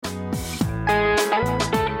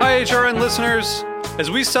HRN listeners.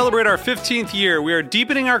 As we celebrate our 15th year, we are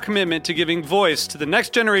deepening our commitment to giving voice to the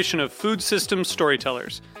next generation of food systems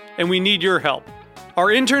storytellers, and we need your help. Our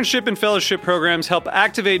internship and fellowship programs help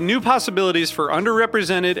activate new possibilities for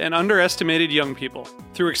underrepresented and underestimated young people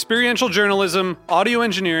through experiential journalism, audio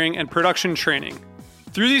engineering, and production training.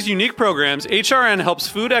 Through these unique programs, HRN helps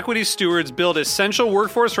food equity stewards build essential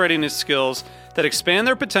workforce readiness skills that expand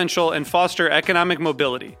their potential and foster economic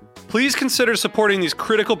mobility. Please consider supporting these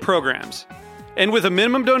critical programs. And with a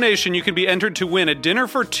minimum donation, you can be entered to win a dinner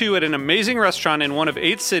for two at an amazing restaurant in one of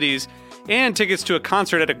 8 cities and tickets to a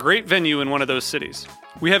concert at a great venue in one of those cities.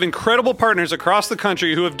 We have incredible partners across the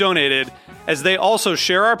country who have donated, as they also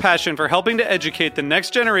share our passion for helping to educate the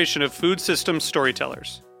next generation of food systems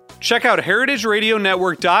storytellers. Check out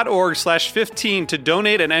heritageradionetwork.org/15 to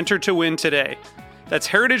donate and enter to win today. That's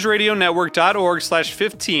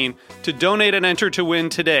heritageradionetwork.org/15 to donate and enter to win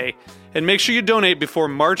today. And make sure you donate before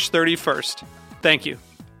March 31st. Thank you.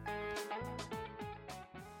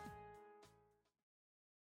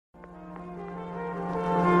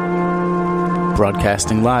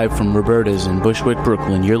 Broadcasting live from Roberta's in Bushwick,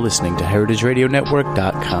 Brooklyn, you're listening to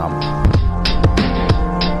heritageradionetwork.com.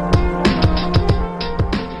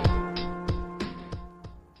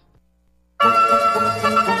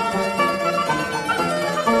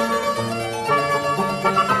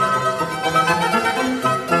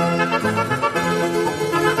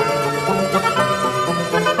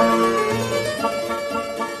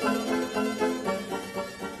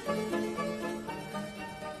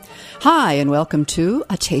 Hi, and welcome to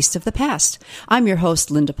A Taste of the Past. I'm your host,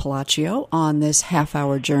 Linda Palacio, on this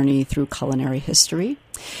half-hour journey through culinary history.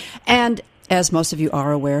 And as most of you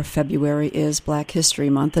are aware, February is Black History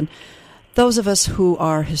Month, and those of us who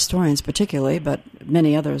are historians particularly, but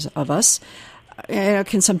many others of us,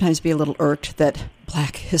 can sometimes be a little irked that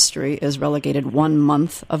Black history is relegated 1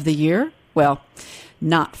 month of the year. Well,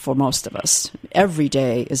 not for most of us. Every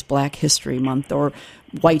day is Black History Month, or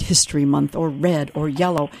White History Month, or red, or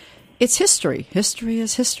yellow. It's history. History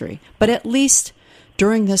is history. But at least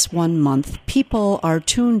during this 1 month, people are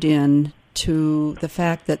tuned in to the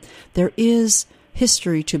fact that there is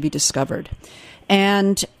history to be discovered.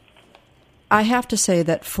 And I have to say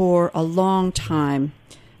that for a long time,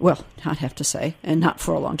 well, not have to say, and not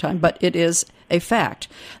for a long time, but it is a fact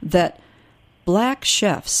that Black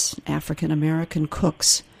chefs, African American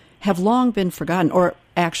cooks, have long been forgotten, or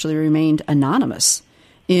actually remained anonymous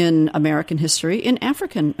in American history, in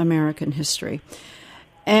African American history.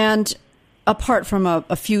 And apart from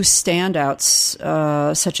a few standouts,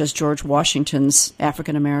 such as George Washington's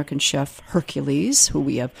African American chef Hercules, who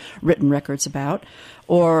we have written records about,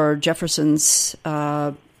 or Jefferson's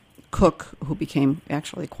cook, who became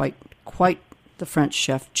actually quite the French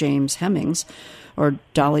chef James Hemings, or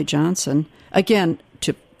Dolly Johnson, again,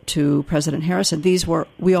 to President Harrison.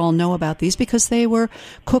 We all know about these because they were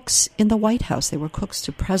cooks in the White House. They were cooks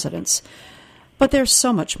to presidents. But there's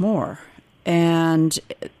so much more. And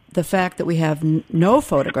the fact that we have no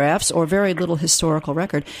photographs or very little historical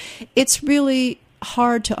record, it's really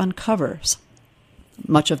hard to uncover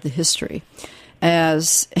much of the history. And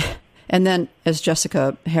then, as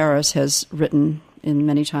Jessica Harris has written in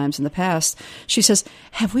many times in the past, she says,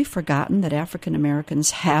 have we forgotten that African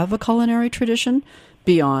Americans have a culinary tradition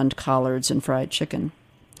beyond collards and fried chicken?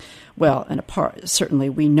 Well, and certainly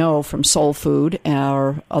we know from soul food,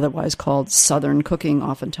 or otherwise called Southern cooking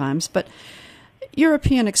oftentimes, but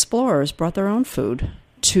European explorers brought their own food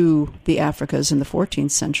to the Africas in the 14th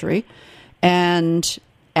century, and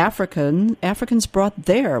Africans brought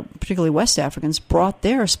particularly West Africans, brought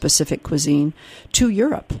their specific cuisine to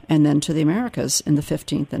Europe and then to the Americas in the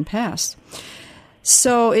 15th and past.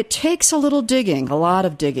 So it takes a little digging, a lot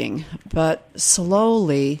of digging, but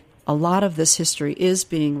slowly a lot of this history is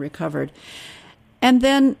being recovered. And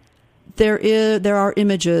then there are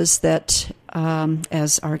images that,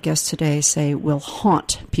 as our guests today say, will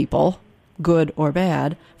haunt people, good or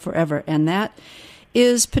bad, forever. And that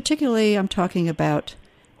is particularly, I'm talking about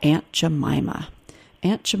Aunt Jemima.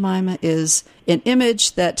 Aunt Jemima is an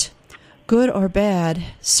image that, good or bad,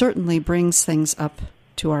 certainly brings things up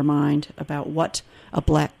to our mind about what a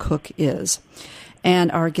Black cook is.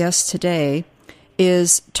 And our guest today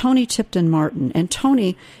is Toni Tipton Martin. And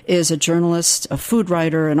Toni is a journalist, a food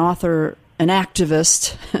writer, an author, an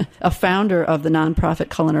activist, a founder of the nonprofit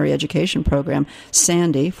culinary education program,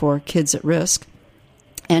 Sandy, for Kids at Risk.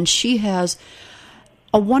 And she has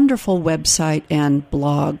a wonderful website and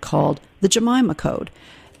blog called The Jemima Code.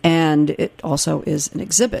 And it also is an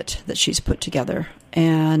exhibit that she's put together.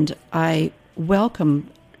 And I welcome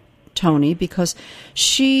Toni because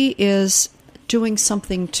she is doing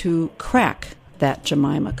something to crack that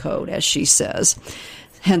Jemima Code, as she says.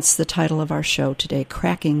 Hence the title of our show today,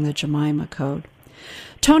 Cracking the Jemima Code.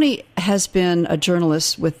 Toni has been a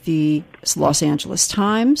journalist with the Los Angeles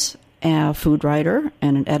Times, a food writer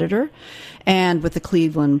and an editor, and with the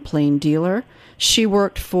Cleveland Plain Dealer. She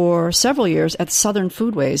worked for several years at Southern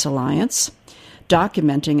Foodways Alliance,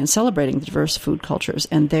 documenting and celebrating the diverse food cultures,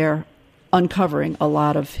 and they're uncovering a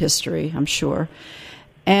lot of history, I'm sure.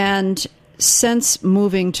 And since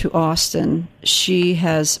moving to Austin, she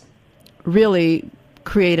has really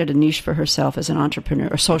created a niche for herself as an entrepreneur,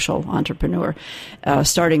 a social entrepreneur,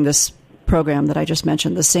 starting this program that I just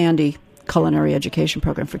mentioned, the Sandy Culinary Education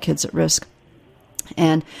Program for Kids at Risk.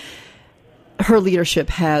 And her leadership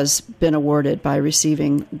has been awarded by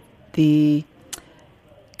receiving the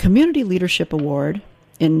Community Leadership Award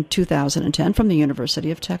in 2010 from the University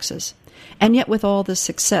of Texas. And yet with all this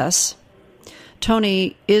success,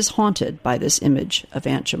 Toni is haunted by this image of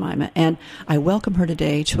Aunt Jemima, and I welcome her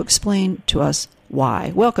today to explain to us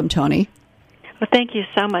why. Welcome, Toni. Well, thank you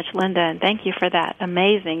so much, Linda, and thank you for that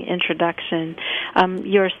amazing introduction.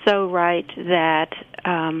 You're so right that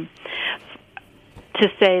to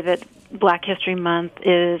say that Black History Month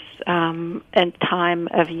is a time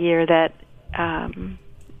of year that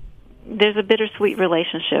there's a bittersweet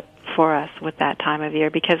relationship for us with that time of year,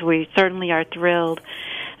 because we certainly are thrilled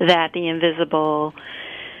that the invisible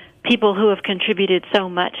people who have contributed so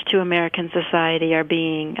much to American society are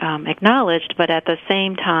being acknowledged, but at the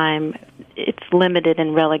same time, it's limited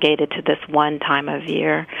and relegated to this one time of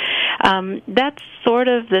year. That's sort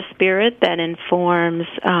of the spirit that informs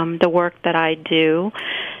the work that I do,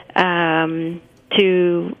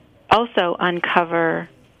 to also uncover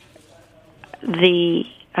the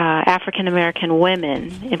African American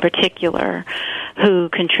women in particular who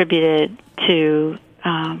contributed to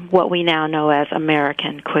what we now know as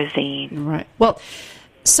American cuisine. Right. Well,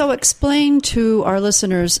 so explain to our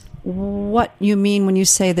listeners what you mean when you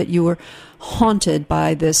say that you were haunted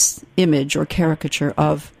by this image or caricature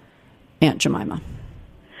of Aunt Jemima.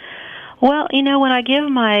 Well, when I give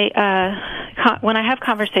when I have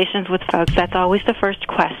conversations with folks, that's always the first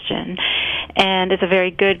question, and it's a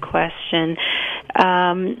very good question.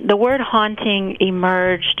 The word haunting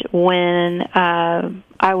emerged when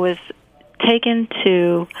I was taken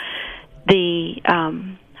to the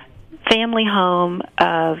family home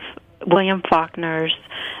of William Faulkner's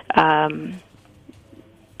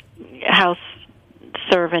house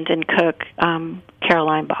servant and cook,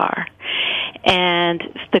 Caroline Barr. And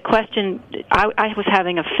the question, I was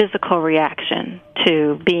having a physical reaction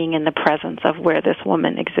to being in the presence of where this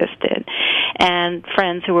woman existed. And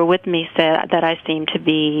friends who were with me said that I seemed to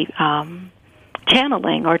be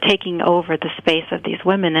channeling or taking over the space of these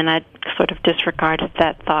women, and I sort of disregarded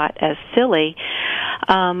that thought as silly.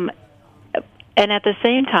 And at the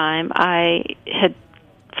same time, I had,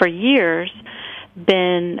 for years,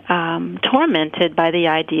 been tormented by the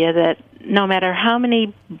idea that no matter how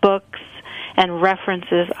many books and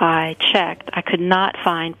references I checked, I could not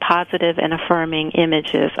find positive and affirming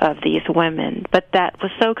images of these women. But that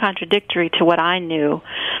was so contradictory to what I knew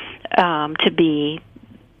to be,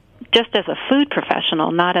 just as a food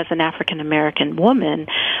professional, not as an African-American woman,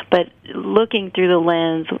 but looking through the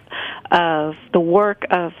lens of the work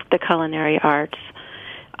of the culinary arts,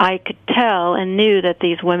 I could tell and knew that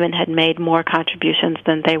these women had made more contributions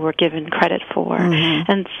than they were given credit for.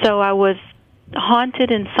 Mm-hmm. And so I was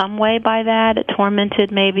haunted in some way by that, tormented,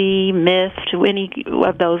 maybe miffed, any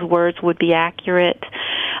of those words would be accurate.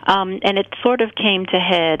 And it sort of came to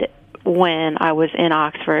head when I was in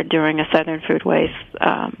Oxford during a Southern Foodways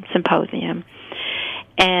symposium,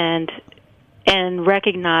 and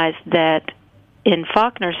recognized that in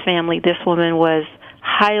Faulkner's family, this woman was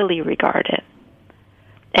highly regarded,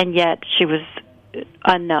 and yet she was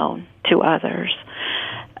unknown to others.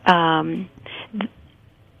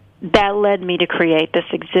 That led me to create this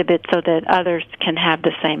exhibit so that others can have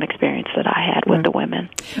the same experience that I had with the women.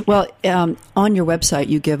 Well, on your website,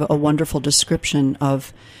 you give a wonderful description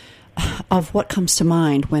of what comes to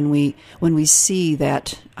mind when we see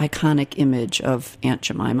that iconic image of Aunt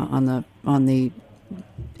Jemima on the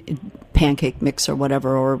pancake mix or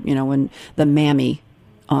whatever, or when the mammy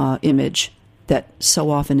image that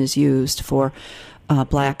so often is used for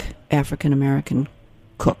Black African American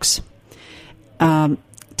cooks.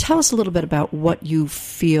 Tell us a little bit about what you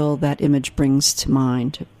feel that image brings to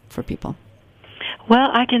mind for people. Well,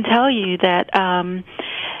 I can tell you that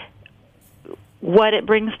what it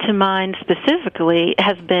brings to mind specifically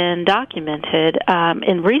has been documented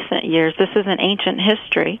in recent years. This is an ancient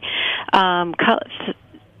history, not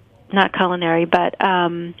culinary, but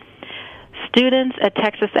students at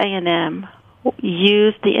Texas A&M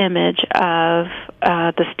used the image of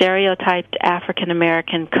the stereotyped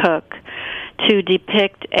African-American cook to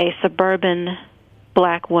depict a suburban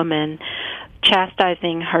black woman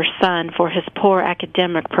chastising her son for his poor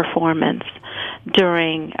academic performance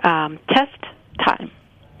during test time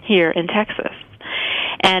here in Texas.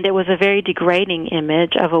 And it was a very degrading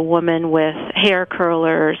image of a woman with hair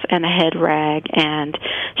curlers and a head rag, and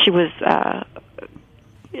she was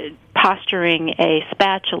posturing a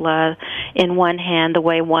spatula in one hand the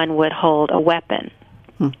way one would hold a weapon,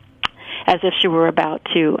 as if she were about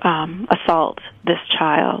to assault this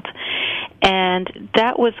child. And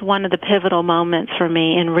that was one of the pivotal moments for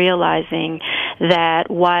me in realizing that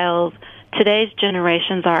while today's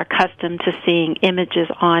generations are accustomed to seeing images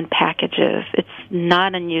on packages, it's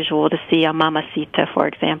not unusual to see a mamacita, for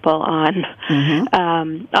example, on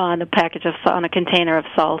a package of on a container of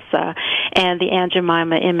salsa, and the Aunt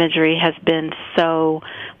Jemima imagery has been so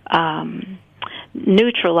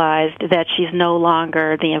neutralized that she's no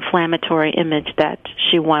longer the inflammatory image that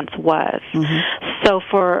she once was. So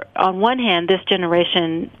on one hand, this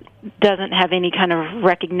generation doesn't have any kind of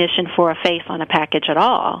recognition for a face on a package at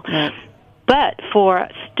all. Right. But for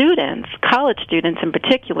students, college students in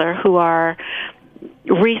particular, who are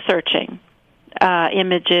researching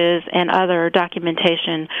images and other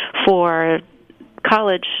documentation for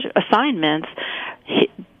college assignments,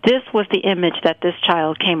 this was the image that this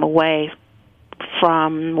child came away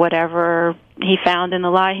from whatever he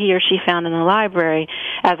or she found in the library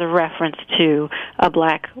as a reference to a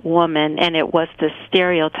black woman, and it was the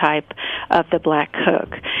stereotype of the black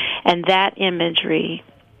cook. And that imagery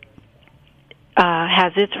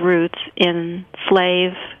has its roots in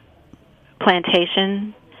slave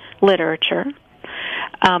plantation literature.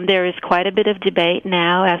 There is quite a bit of debate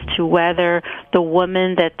now as to whether the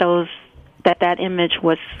woman that image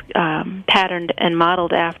was patterned and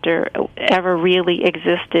modeled after ever really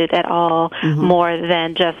existed at all, more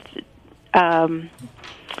than just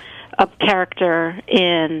a character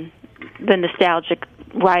in the nostalgic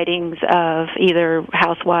writings of either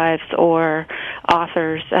housewives or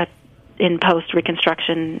authors in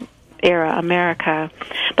post-Reconstruction era America.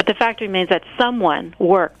 But the fact remains that someone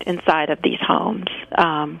worked inside of these homes,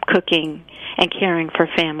 cooking and caring for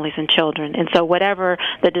families and children. And so whatever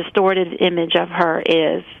the distorted image of her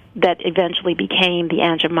is that eventually became the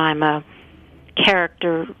Aunt Jemima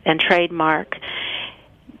character and trademark,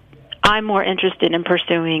 I'm more interested in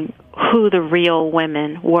pursuing who the real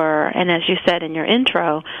women were. And as you said in your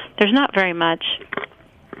intro, there's not very much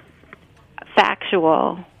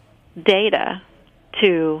factual data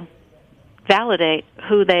to validate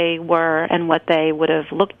who they were and what they would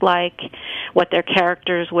have looked like, what their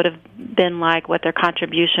characters would have been like, what their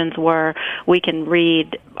contributions were. We can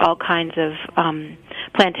read all kinds of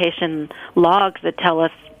plantation logs that tell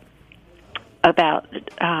us about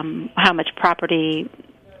how much property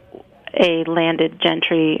a landed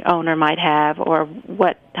gentry owner might have, or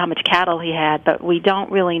how much cattle he had, but we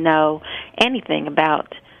don't really know anything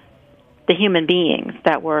about the human beings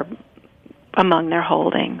that were among their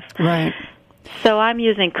holdings. Right. So I'm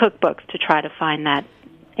using cookbooks to try to find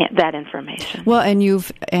that information. Well, and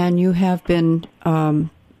you have been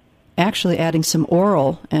actually adding some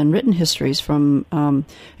oral and written histories from,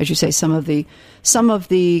 as you say, some of the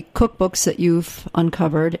cookbooks that you've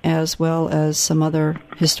uncovered, as well as some other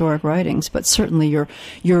historic writings. But certainly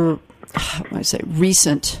your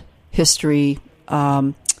recent history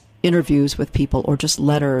interviews with people, or just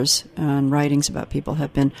letters and writings about people,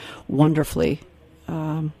 have been wonderfully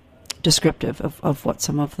descriptive of what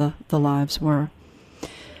some of the lives were.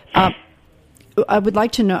 I would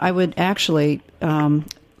like to know, I would actually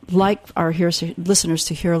like our listeners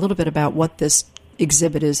to hear a little bit about what this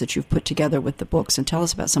exhibit is that you've put together with the books, and tell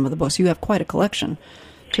us about some of the books. You have quite a collection,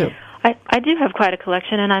 too. I do have quite a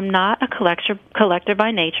collection, and I'm not a collector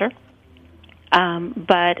by nature.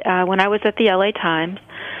 But when I was at the LA Times,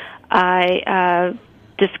 I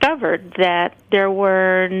discovered that there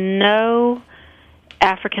were no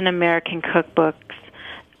African American cookbooks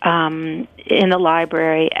in the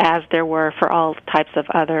library as there were for all types of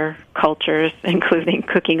other cultures, including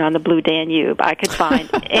cooking on the Blue Danube. I could find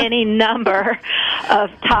any number of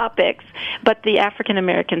topics, but the African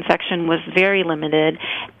American section was very limited.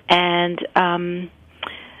 And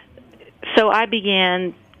so I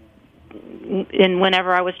began,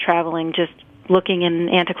 whenever I was traveling, just looking in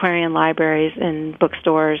antiquarian libraries and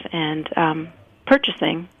bookstores and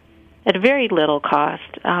purchasing at very little cost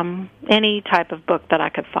any type of book that I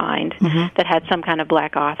could find that had some kind of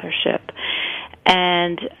black authorship.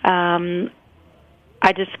 And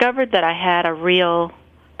I discovered that I had a real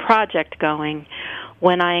project going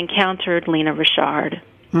when I encountered Lena Richard.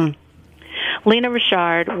 Lena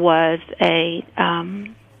Richard was a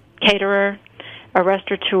caterer, a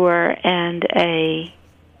restaurateur, and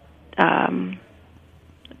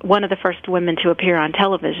one of the first women to appear on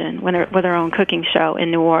television with her own cooking show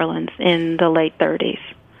in New Orleans in the late 30s.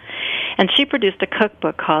 And she produced a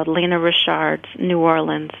cookbook called Lena Richard's New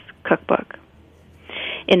Orleans Cookbook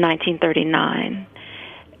in 1939.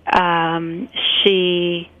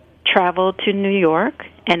 She traveled to New York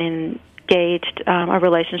and engaged a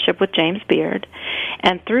relationship with James Beard.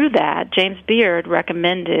 And through that, James Beard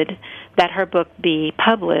recommended that her book be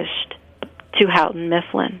published to Houghton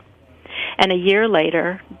Mifflin. And a year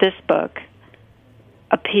later, this book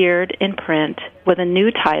appeared in print with a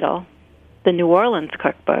new title, The New Orleans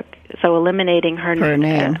Cookbook, so eliminating her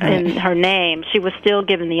name. In her name. She was still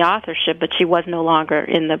given the authorship, but she was no longer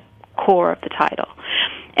in the core of the title.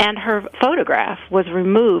 And her photograph was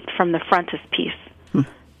removed from the frontispiece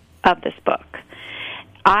of this book.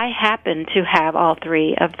 I happen to have all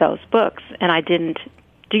three of those books, and I didn't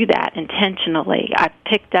do that intentionally. I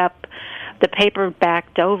picked up the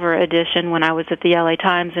paperbacked over edition when I was at the LA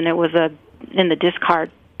Times, and it was in the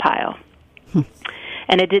discard pile.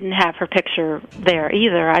 And it didn't have her picture there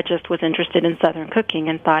either. I just was interested in Southern cooking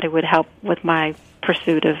and thought it would help with my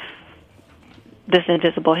pursuit of this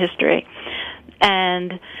invisible history.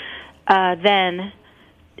 And then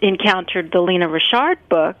encountered the Lena Richard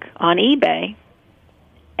book on eBay,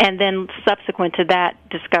 and then subsequent to that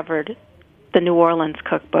discovered the New Orleans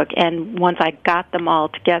Cookbook. And once I got them all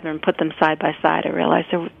together and put them side by side, I realized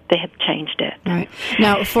they had changed it. Right.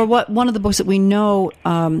 Now, for one of the books that we know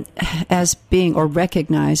as being, or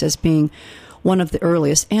recognize as being, one of the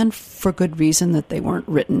earliest, and for good reason that they weren't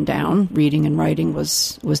written down. Reading and writing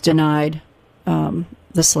was denied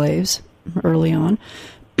the slaves early on.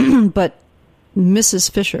 But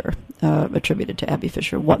Mrs. Fisher, attributed to Abby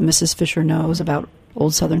Fisher, What Mrs. Fisher Knows About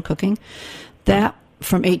Old Southern Cooking, that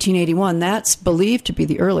from 1881, that's believed to be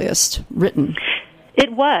the earliest written.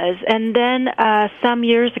 It was, and then some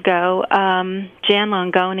years ago, Jan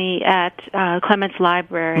Longoni at Clements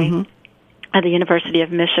Library at the University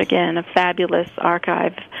of Michigan, a fabulous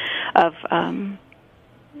archive of our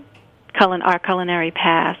culinary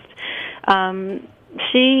past,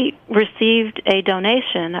 she received a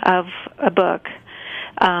donation of a book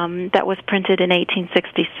that was printed in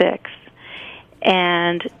 1866.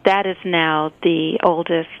 And that is now the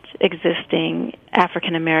oldest existing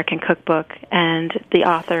African-American cookbook, and the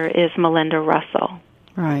author is Melinda Russell.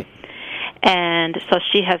 Right. And so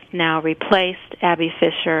she has now replaced Abby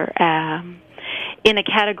Fisher in a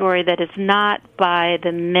category that is not by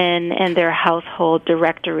the men and their household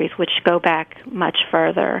directories, which go back much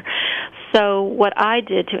further. So what I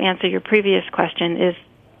did, to answer your previous question, is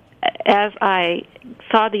as I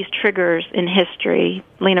saw these triggers in history,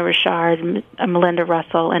 Lena Richard, Melinda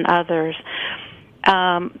Russell, and others,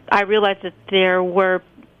 I realized that there were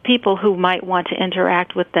people who might want to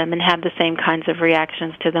interact with them and have the same kinds of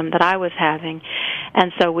reactions to them that I was having.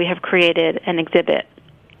 And so we have created an exhibit.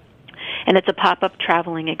 And it's a pop-up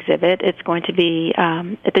traveling exhibit. It's going to be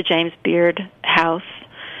at the James Beard House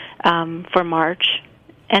for March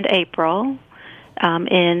and April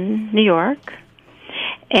in New York.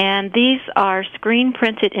 And these are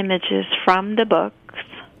screen-printed images from the books,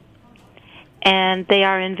 and they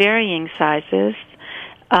are in varying sizes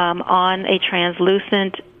on a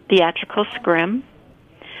translucent theatrical scrim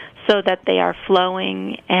so that they are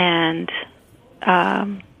flowing and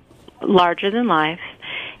larger than life.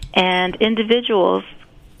 And individuals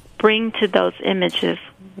bring to those images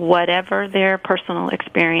whatever their personal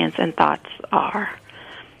experience and thoughts are.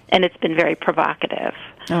 And it's been very provocative.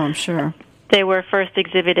 Oh, I'm sure. They were first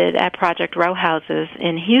exhibited at Project Row Houses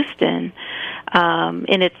in Houston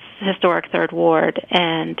in its historic Third Ward,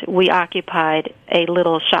 and we occupied a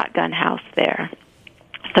little shotgun house there.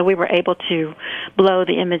 So we were able to blow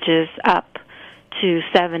the images up to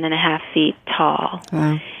 7.5 feet tall.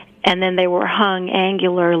 Wow. And then they were hung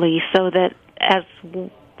angularly so that as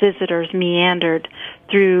visitors meandered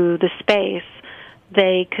through the space,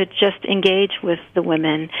 they could just engage with the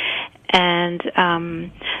women. And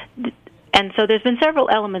so there's been several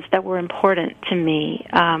elements that were important to me.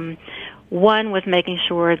 One was making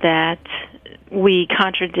sure that we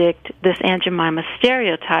contradict this Aunt Jemima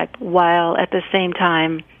stereotype while at the same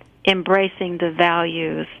time embracing the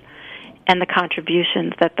values and the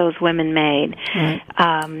contributions that those women made.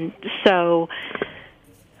 Right. So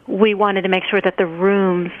we wanted to make sure that the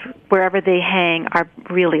rooms, wherever they hang, are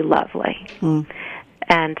really lovely. Mm.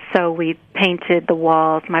 And so we painted the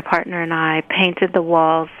walls, my partner and I painted the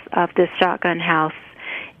walls of this shotgun house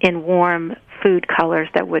in warm food colors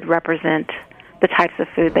that would represent the types of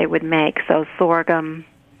food they would make. So sorghum,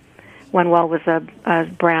 One well was a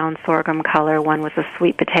brown sorghum color. One was a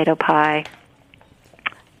sweet potato pie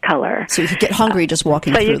color. So you could get hungry just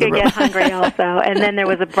walking through the room. So you could get hungry also. And then there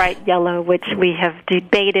was a bright yellow, which we have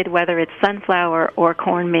debated whether it's sunflower or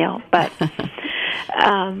cornmeal. But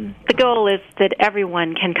the goal is that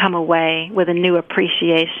everyone can come away with a new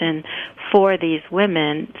appreciation for these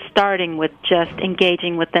women, starting with just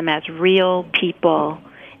engaging with them as real people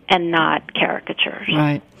and not caricatures.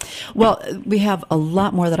 Right. Well, we have a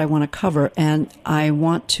lot more that I want to cover, and I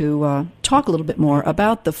want to talk a little bit more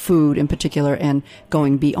about the food in particular and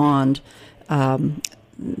going beyond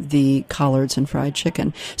the collards and fried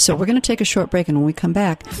chicken. So we're going to take a short break, and when we come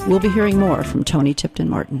back, we'll be hearing more from Toni Tipton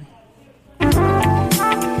Martin.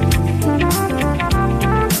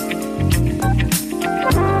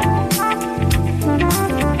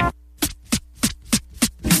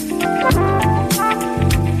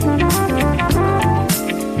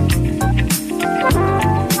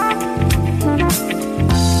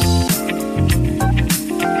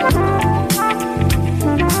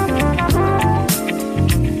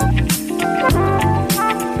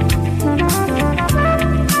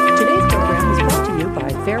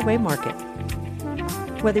 Market.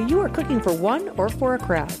 Whether you are cooking for one or for a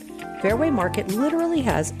crowd, Fairway Market literally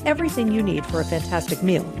has everything you need for a fantastic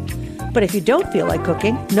meal. But if you don't feel like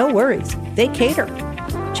cooking, no worries. They cater.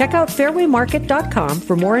 Check out fairwaymarket.com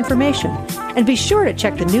for more information, and be sure to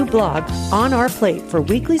check the new blog On Our Plate for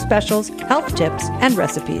weekly specials, health tips, and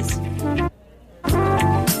recipes.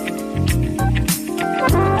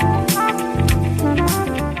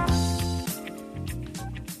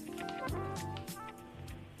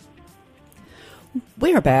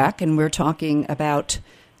 We're back, and we're talking about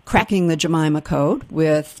cracking the Jemima Code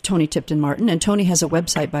with Toni Tipton Martin. And Toni has a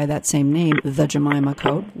website by that same name, The Jemima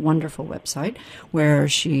Code, wonderful website, where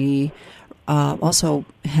she also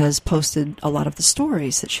has posted a lot of the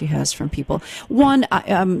stories that she has from people. One,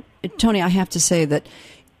 Toni, I have to say that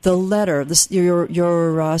the letter,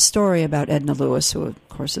 your story about Edna Lewis, who of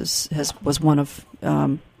course was one of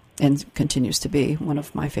and continues to be one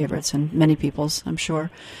of my favorites and many people's, I'm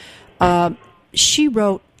sure. She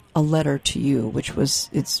wrote a letter to you,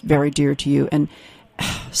 it's very dear to you, and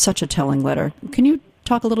such a telling letter. Can you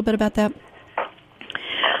talk a little bit about that?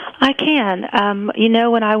 I can.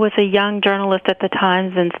 When I was a young journalist at the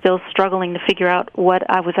Times and still struggling to figure out what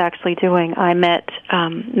I was actually doing, I met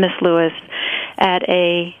Miss Lewis at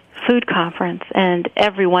a food conference, and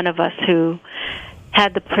every one of us who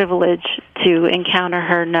had the privilege to encounter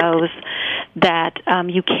her knows that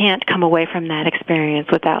you can't come away from that experience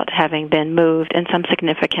without having been moved in some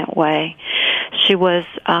significant way. She was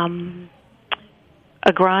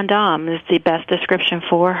a grande dame is the best description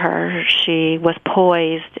for her. She was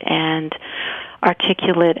poised and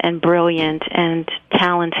articulate and brilliant and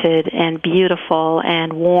talented and beautiful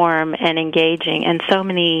and warm and engaging, and so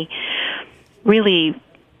many really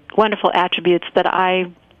wonderful attributes that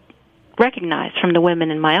I recognized from the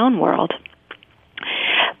women in my own world.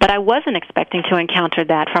 But I wasn't expecting to encounter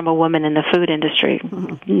that from a woman in the food industry,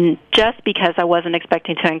 just because I wasn't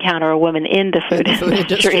expecting to encounter a woman in the food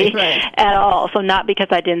industry right. at all. So not because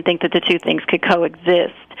I didn't think that the two things could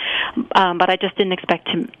coexist, but I just didn't expect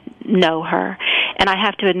to know her. And I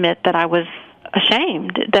have to admit that I was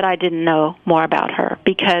ashamed that I didn't know more about her,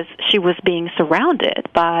 because she was being surrounded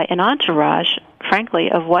by an entourage, frankly,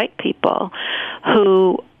 of white people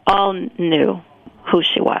who all knew who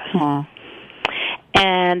she was. Aww.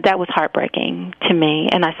 And that was heartbreaking to me.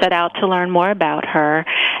 And I set out to learn more about her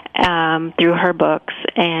through her books,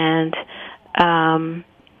 and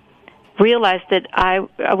realized that I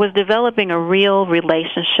was developing a real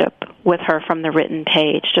relationship with her from the written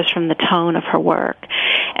page, just from the tone of her work.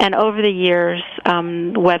 And over the years,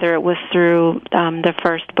 whether it was through the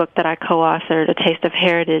first book that I co-authored, A Taste of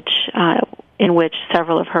Heritage, in which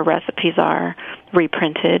several of her recipes are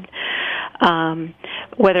reprinted,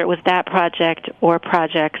 whether it was that project or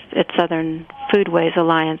projects at Southern Foodways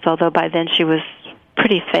Alliance, although by then she was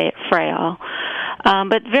pretty frail.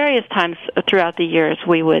 But various times throughout the years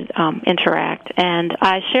we would interact, and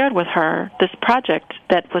I shared with her this project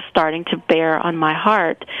that was starting to bear on my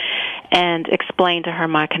heart and explained to her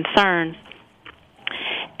my concerns.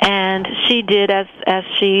 And she did as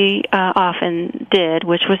she often did,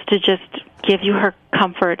 which was to just give you her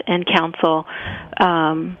comfort and counsel,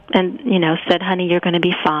 and said, "Honey, you're going to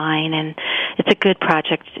be fine, and it's a good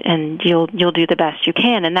project, and you'll do the best you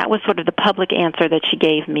can." And that was sort of the public answer that she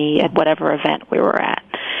gave me at whatever event we were at.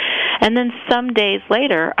 And then some days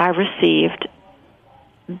later, I received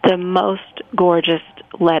the most gorgeous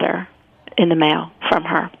letter in the mail from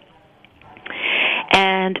her.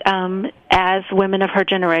 And as women of her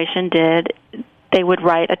generation did, they would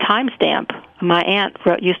write a timestamp. My aunt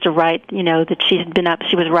used to write, that she had been up.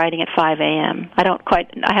 She was writing at 5 a.m.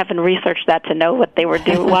 I haven't researched that to know what they were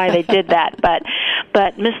doing, why they did that. But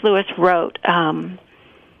Miss Lewis wrote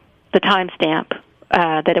the timestamp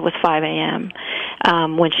that it was 5 a.m.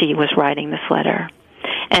 When she was writing this letter,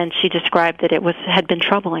 and she described that it had been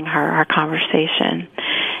troubling her, our conversation,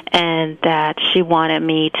 and that she wanted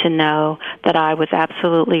me to know that I was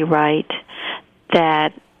absolutely right,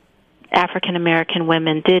 that African American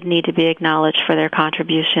women did need to be acknowledged for their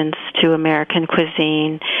contributions to American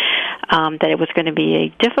cuisine, that it was going to be a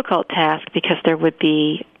difficult task because there would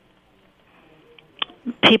be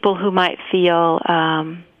people who might feel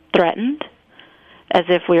threatened, as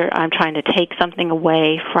if I'm trying to take something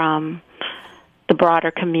away from the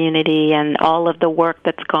broader community and all of the work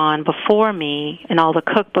that's gone before me and all the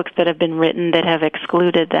cookbooks that have been written that have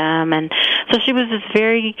excluded them. And so she was just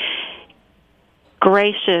very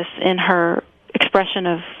gracious in her expression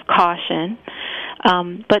of caution,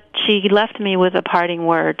 but she left me with a parting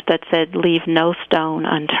word that said, "Leave no stone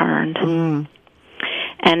unturned."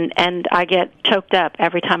 And I get choked up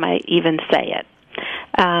every time I even say it,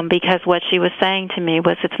 because what she was saying to me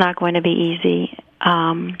was, it's not going to be easy,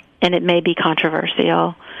 and it may be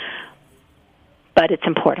controversial, but it's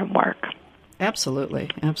important work.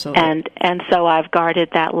 Absolutely. And so I've guarded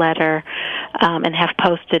that letter and have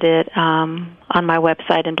posted it on my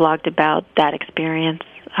website and blogged about that experience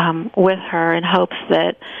with her, in hopes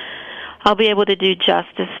that I'll be able to do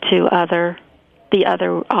justice to the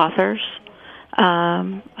other authors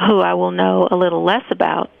who I will know a little less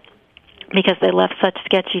about, because they left such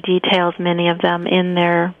sketchy details, many of them, in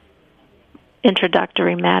their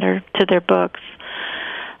introductory matter to their books.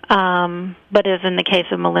 But as in the case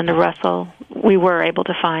of Melinda Russell, we were able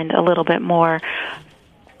to find a little bit more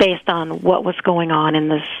based on what was going on in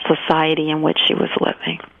the society in which she was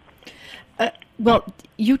living. Well,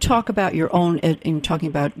 you talk about your own, in talking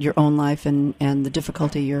about your own life and the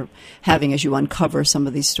difficulty you're having as you uncover some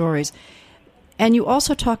of these stories. And you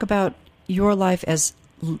also talk about your life as,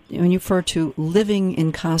 when you refer to living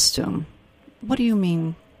in costume. What do you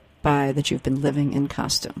mean by that you've been living in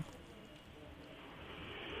costume?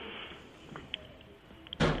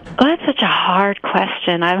 Well, that's such a hard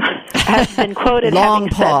question. I've been quoted Long having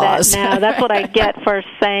pause. said that now. That's what I get for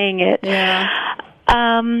saying it. Yeah.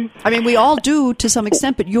 I mean, we all do to some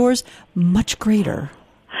extent, but yours much greater.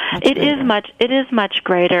 It is much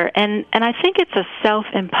greater, and I think it's a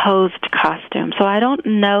self-imposed costume. So I don't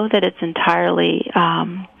know that it's entirely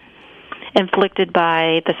inflicted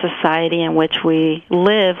by the society in which we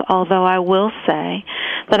live, although I will say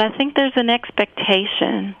that I think there's an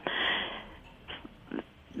expectation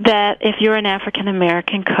that if you're an African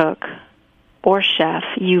American cook or chef,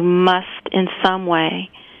 you must in some way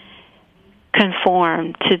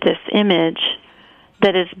conform to this image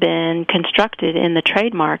that has been constructed in the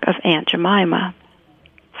trademark of Aunt Jemima.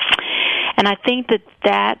 And I think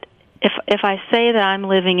that if I say that I'm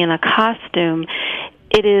living in a costume,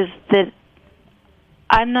 it is that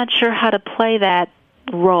I'm not sure how to play that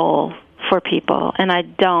role for people, and I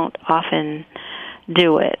don't often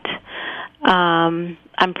do it.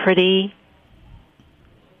 I'm pretty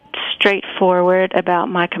straightforward about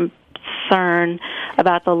my concern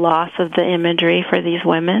about the loss of the imagery for these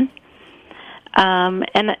women.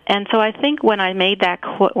 And so I think when I made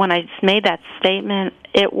that statement,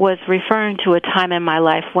 it was referring to a time in my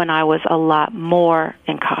life when I was a lot more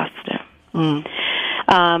in costume.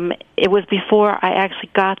 It was before I actually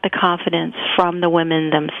got the confidence from the women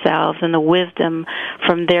themselves and the wisdom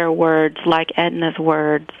from their words, like Edna's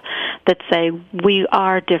words, that say, we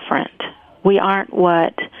are different. We aren't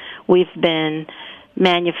what we've been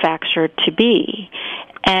manufactured to be.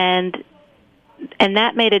 And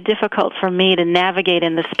that made it difficult for me to navigate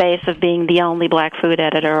in the space of being the only black food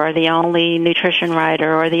editor or the only nutrition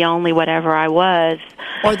writer or the only whatever I was.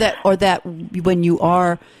 Or that when you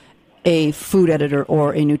are a food editor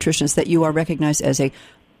or a nutritionist, that you are recognized as a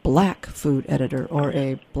black food editor or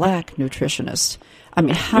a black nutritionist. I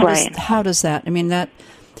mean, how does that, I mean, that,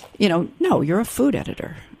 no, you're a food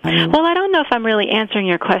editor. Well, I don't know if I'm really answering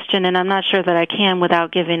your question, and I'm not sure that I can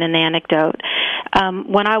without giving an anecdote.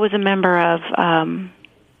 When I was a member of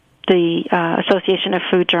the Association of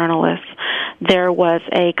Food Journalists, there was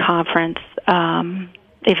a conference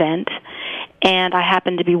event, and I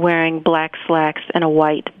happened to be wearing black slacks and a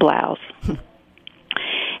white blouse.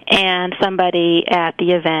 And somebody at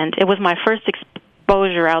the event, it was my first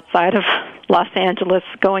exposure outside of Los Angeles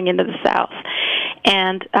going into the South,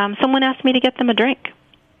 and someone asked me to get them a drink.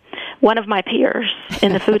 One of my peers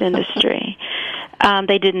in the food industry.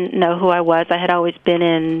 They didn't know who I was. I had always been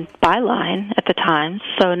in byline at the time,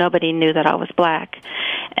 so nobody knew that I was black.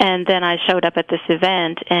 And then I showed up at this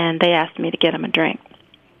event, and they asked me to get them a drink.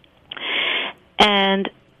 And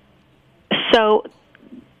so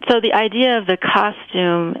the idea of the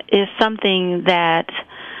costume is something that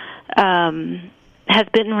has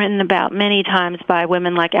been written about many times by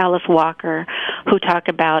women like Alice Walker, who talk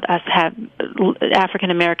about us have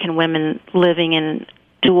African American women living in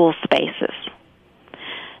dual spaces,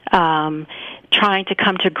 trying to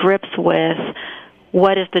come to grips with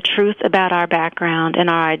what is the truth about our background and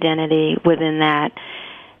our identity within that,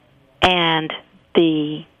 and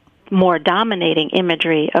the more dominating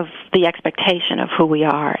imagery of the expectation of who we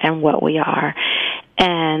are and what we are.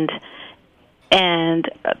 And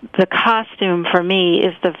the costume for me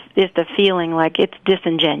is the feeling like it's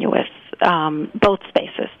disingenuous. Both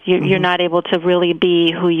spaces. You're not able to really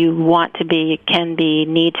be who you want to be, can be,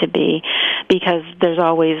 need to be, because there's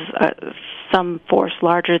always some force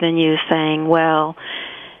larger than you saying, well,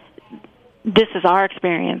 this is our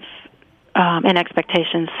experience and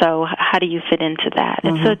expectations, so how do you fit into that?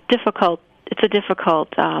 Mm-hmm. It's a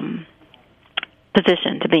difficult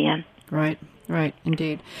position to be in. Right,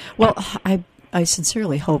 indeed. Well, I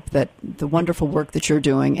sincerely hope that the wonderful work that you're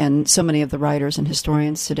doing, and so many of the writers and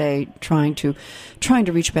historians today trying to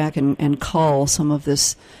reach back and cull some of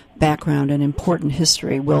this background and important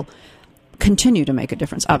history, will continue to make a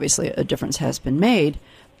difference. Obviously, a difference has been made,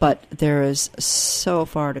 but there is so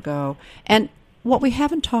far to go. And what we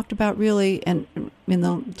haven't talked about really, and in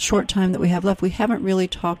the short time that we have left, we haven't really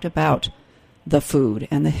talked about the food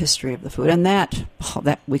and the history of the food. And that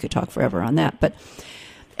we could talk forever on that. But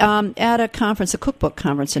at a conference, a cookbook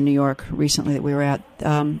conference in New York recently that we were at,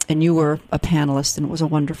 and you were a panelist, and it was a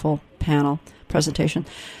wonderful panel presentation,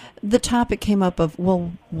 the topic came up of,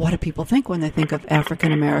 well, what do people think when they think of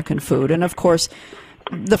African-American food? And, of course,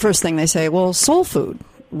 the first thing they say, well, soul food,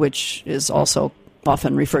 which is also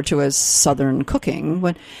often referred to as Southern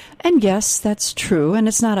cooking. And, yes, that's true, and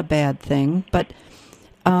it's not a bad thing, but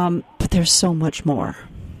there's so much more.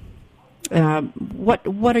 What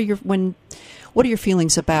are your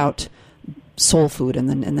feelings about soul food and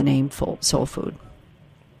the name soul food?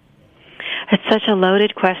 It's such a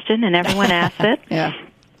loaded question, and everyone asks it. Yeah.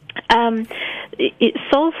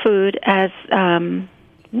 Soul food, as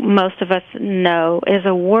most of us know, is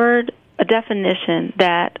a definition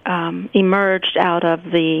that emerged out of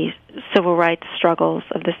the civil rights struggles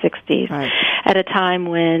of the 60s, right, at a time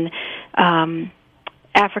when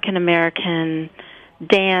African American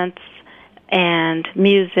dance and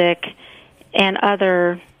music and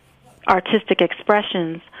other artistic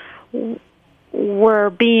expressions were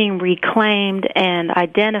being reclaimed and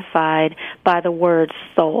identified by the word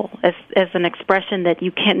soul as an expression that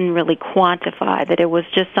you can't really quantify, that it was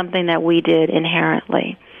just something that we did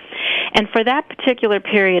inherently. And for that particular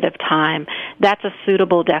period of time, that's a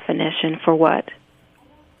suitable definition for what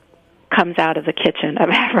comes out of the kitchen of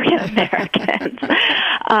African Americans.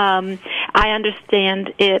 I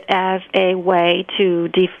understand it as a way to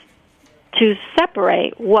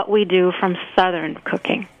separate what we do from Southern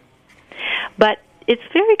cooking. But it's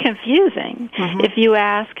very confusing. Mm-hmm. If you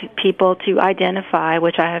ask people to identify,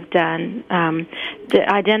 which I have done, to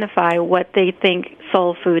identify what they think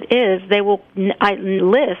soul food is, they will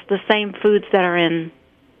list the same foods that are in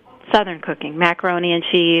Southern cooking: macaroni and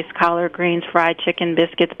cheese, collard greens, fried chicken,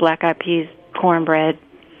 biscuits, black-eyed peas, cornbread,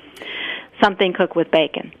 something cooked with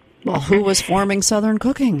bacon. Well, who was forming Southern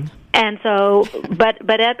cooking? And so,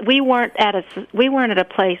 we weren't at a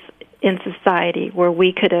place in society where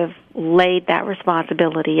we could have laid that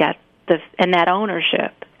responsibility and that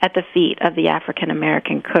ownership at the feet of the African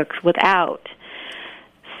American cooks without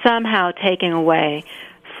somehow taking away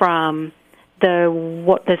from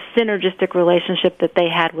the synergistic relationship that they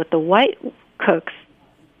had with the white cooks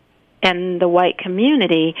and the white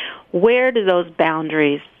community. Where do those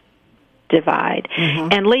boundaries divide?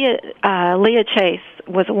 Mm-hmm. And Leah Chase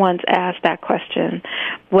was once asked that question,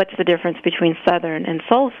 what's the difference between Southern and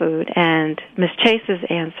soul food? And Miss Chase's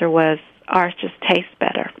answer was, ours just tastes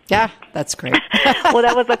better. Yeah, that's great. Well,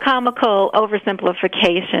 that was a comical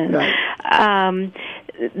oversimplification. Right.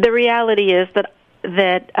 The reality is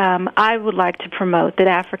that I would like to promote that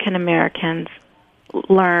African Americans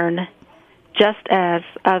learn just as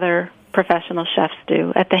other professional chefs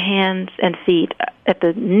do, at the hands and feet, at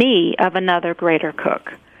the knee of another greater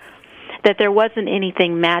cook. That there wasn't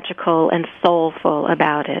anything magical and soulful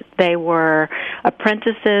about it. They were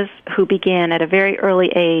apprentices who began at a very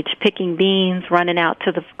early age picking beans, running out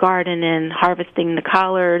to the garden and harvesting the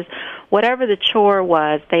collards. Whatever the chore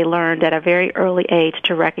was, they learned at a very early age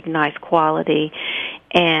to recognize quality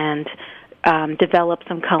and develop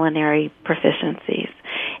some culinary proficiencies.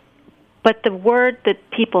 But the word that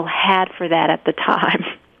people had for that at the time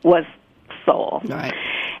was soul. Right.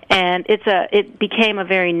 And it became a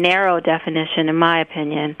very narrow definition, in my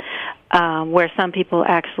opinion, where some people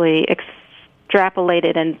actually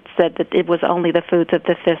extrapolated and said that it was only the foods of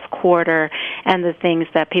the fifth quarter and the things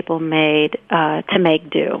that people made to make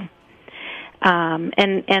do. And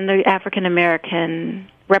the African American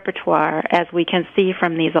repertoire, as we can see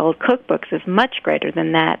from these old cookbooks, is much greater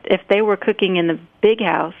than that. If they were cooking in the big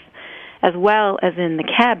house as well as in the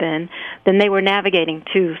cabin, then they were navigating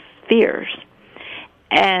two spheres.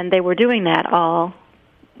 And they were doing that all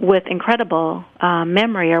with incredible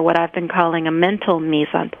memory, or what I've been calling a mental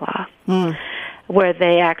mise en place, where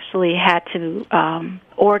they actually had to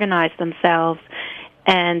organize themselves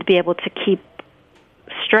and be able to keep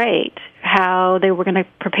straight how they were going to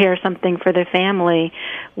prepare something for their family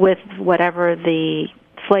with whatever the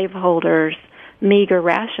slaveholders' meager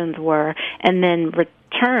rations were, and then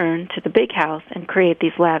return to the big house and create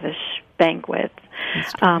these lavish banquets.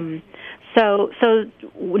 So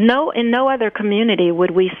in no other community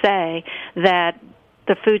would we say that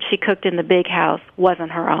the food she cooked in the big house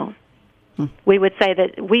wasn't her own. We would say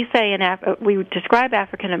that we describe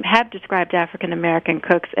have described African American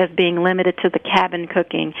cooks as being limited to the cabin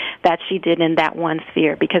cooking that she did in that one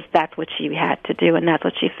sphere, because that's what she had to do and that's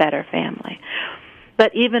what she fed her family.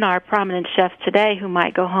 But even our prominent chefs today, who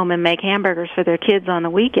might go home and make hamburgers for their kids on the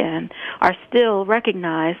weekend, are still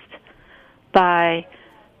recognized by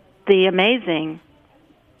the amazing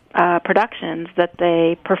productions that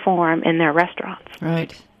they perform in their restaurants.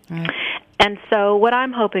 Right. And so what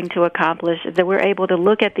I'm hoping to accomplish is that we're able to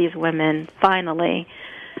look at these women, finally,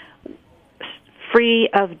 free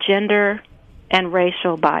of gender and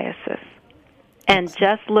racial biases, and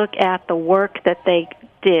just look at the work that they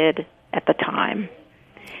did at the time.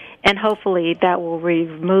 And hopefully that will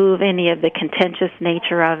remove any of the contentious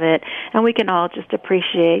nature of it, and we can all just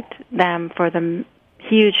appreciate them for the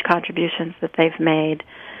huge contributions that they've made,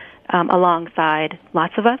 alongside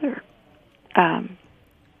lots of other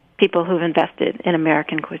people who've invested in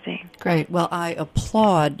American cuisine. Great. Well, I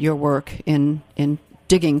applaud your work in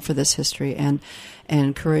digging for this history, and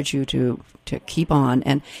encourage you to keep on.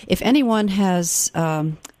 And if anyone has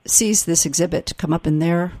sees this exhibit come up in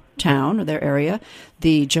their town or their area,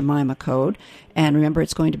 the Jemima Code, and remember,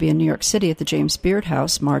 it's going to be in New York City at the James Beard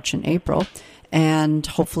House, March and April. And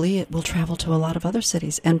hopefully it will travel to a lot of other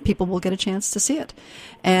cities, and people will get a chance to see it.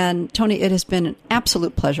 And Tony, it has been an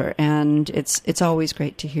absolute pleasure, and it's always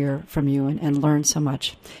great to hear from you and learn so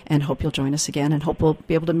much. And hope you'll join us again, and hope we'll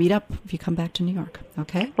be able to meet up if you come back to New York.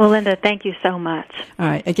 Okay? Well, Linda, thank you so much. All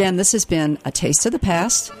right. Again, this has been A Taste of the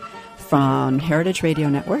Past from Heritage Radio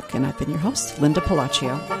Network, and I've been your host, Linda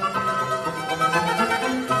Palacio.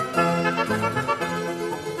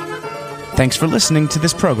 Thanks for listening to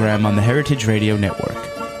this program on the Heritage Radio Network.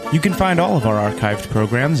 You can find all of our archived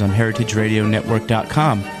programs on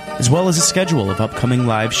heritageradionetwork.com, as well as a schedule of upcoming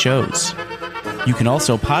live shows. You can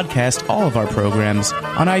also podcast all of our programs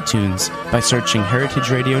on iTunes by searching Heritage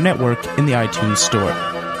Radio Network in the iTunes Store.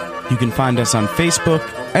 You can find us on Facebook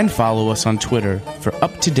and follow us on Twitter for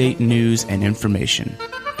up-to-date news and information.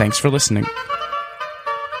 Thanks for listening.